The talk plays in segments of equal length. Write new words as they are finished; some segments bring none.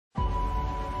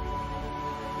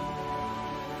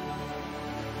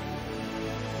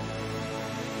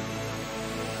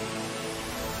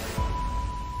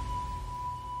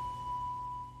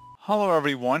Hello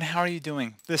everyone, how are you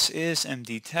doing? This is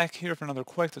MD Tech here for another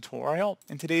quick tutorial.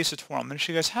 In today's tutorial, I'm going to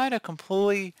show you guys how to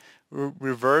completely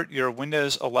revert your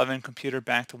Windows 11 computer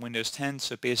back to Windows 10.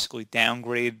 So basically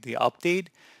downgrade the update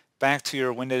back to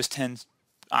your Windows 10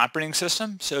 operating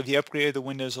system. So if you upgraded to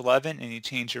Windows 11 and you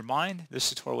change your mind, this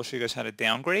tutorial will show you guys how to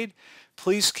downgrade.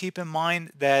 Please keep in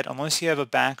mind that unless you have a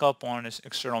backup on an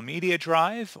external media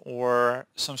drive or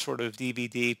some sort of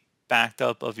DVD backed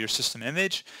up of your system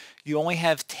image, you only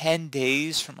have 10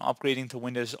 days from upgrading to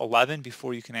Windows 11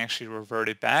 before you can actually revert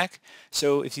it back.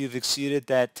 So if you've exceeded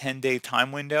that 10-day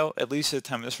time window, at least at the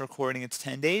time of this recording it's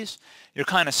 10 days, you're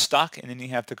kind of stuck and then you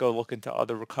have to go look into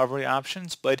other recovery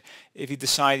options. But if you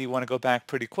decide you want to go back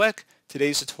pretty quick,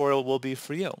 today's tutorial will be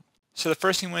for you. So the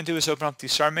first thing you want to do is open up the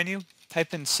Start menu,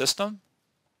 type in System.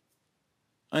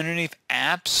 Underneath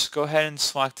Apps, go ahead and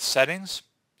select Settings.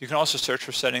 You can also search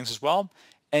for Settings as well.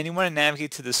 And you want to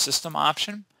navigate to the System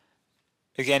option.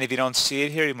 Again, if you don't see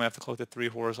it here, you might have to click the three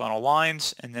horizontal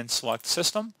lines and then select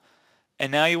System.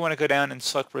 And now you want to go down and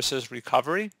select where it says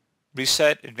Recovery,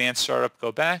 Reset, Advanced Startup,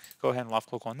 Go Back. Go ahead and left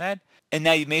click on that. And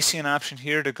now you may see an option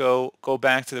here to go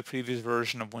back to the previous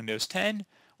version of Windows 10.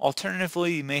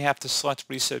 Alternatively, you may have to select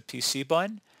Reset PC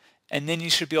button. And then you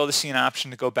should be able to see an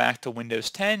option to go back to Windows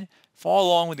 10. Follow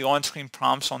along with the on-screen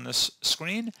prompts on this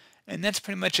screen. And that's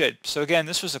pretty much it. So again,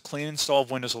 this was a clean install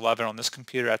of Windows 11 on this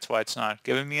computer. That's why it's not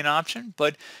giving me an option.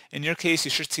 But in your case,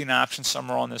 you should see an option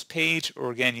somewhere on this page.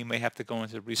 Or again, you may have to go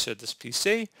into Reset This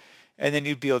PC. And then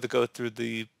you'd be able to go through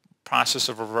the process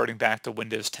of reverting back to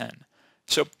Windows 10.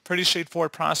 So pretty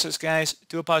straightforward process, guys.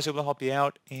 Do hope I was able to help you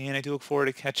out. And I do look forward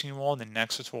to catching you all in the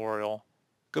next tutorial.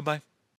 Goodbye.